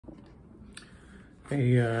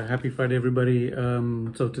Hey, happy Friday, everybody.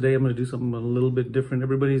 So today I'm going to do something a little bit different.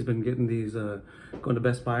 Everybody's been getting these, going to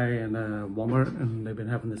Best Buy and Walmart, and they've been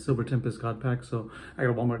having the Silver Tempest God Pack. So I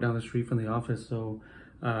got a Walmart down the street from the office, so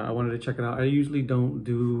I wanted to check it out. I usually don't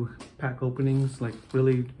do pack openings, like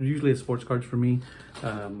really, usually it's sports cards for me.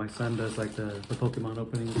 My son does like the Pokemon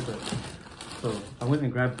openings, but so I went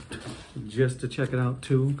and grabbed just to check it out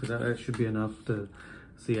too, because that should be enough to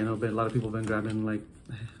see. I know a lot of people have been grabbing like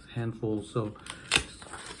handfuls, so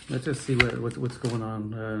let's just see what's going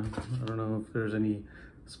on. I don't know if there's any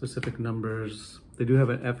specific numbers. They do have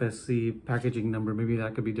an FSC packaging number. Maybe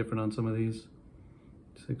that could be different on some of these.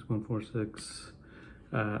 6146.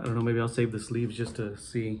 I don't know. Maybe I'll save the sleeves just to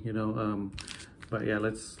see, you know. But yeah,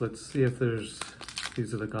 let's see if there's.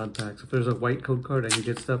 These are the God packs. If there's a white code card and you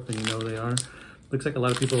get stuff, then you know they are. Looks like a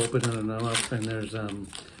lot of people opening them up, and there's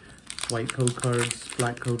white code cards,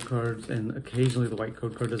 black code cards, and occasionally the white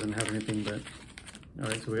code card doesn't have anything. But all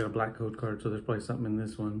right, so we got a black code card, so there's probably something in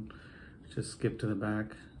this one. Just skip to the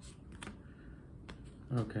back.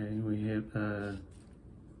 Okay, we hit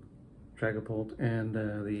Dragapult and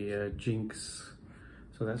the Jinx,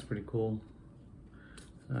 so that's pretty cool.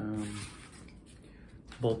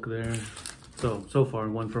 Bulk there. So far,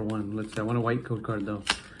 1 for 1. Let's see, I want a white code card though.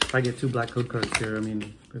 If I get 2 black code cards here, I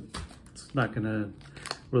mean, it's not gonna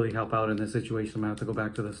really help out in this situation. I'm gonna have to go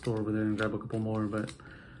back to the store over there and grab a couple more, but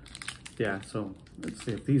yeah, so let's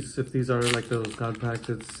see if these are like those God packs.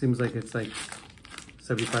 It seems like it's like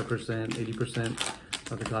 75%,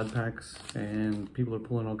 80% of the God packs, and people are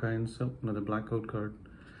pulling all kinds. So another black code card.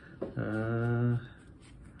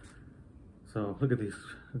 So look at these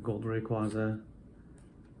gold Rayquaza,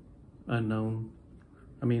 unknown.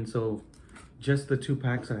 I mean, so just the 2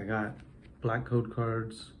 packs that I got, black code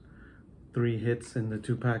cards, 3 hits in the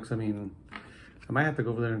 2 packs. I mean, I might have to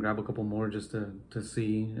go over there and grab a couple more just to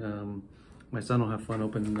see. My son will have fun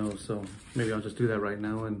opening those, so maybe I'll just do that right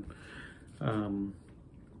now, and I'll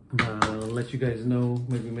let you guys know,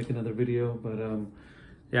 maybe make another video. But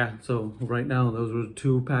yeah, so right now those were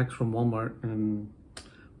 2 packs from Walmart, and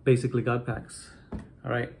basically God packs.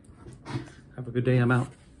 All right, have a good day. I'm out.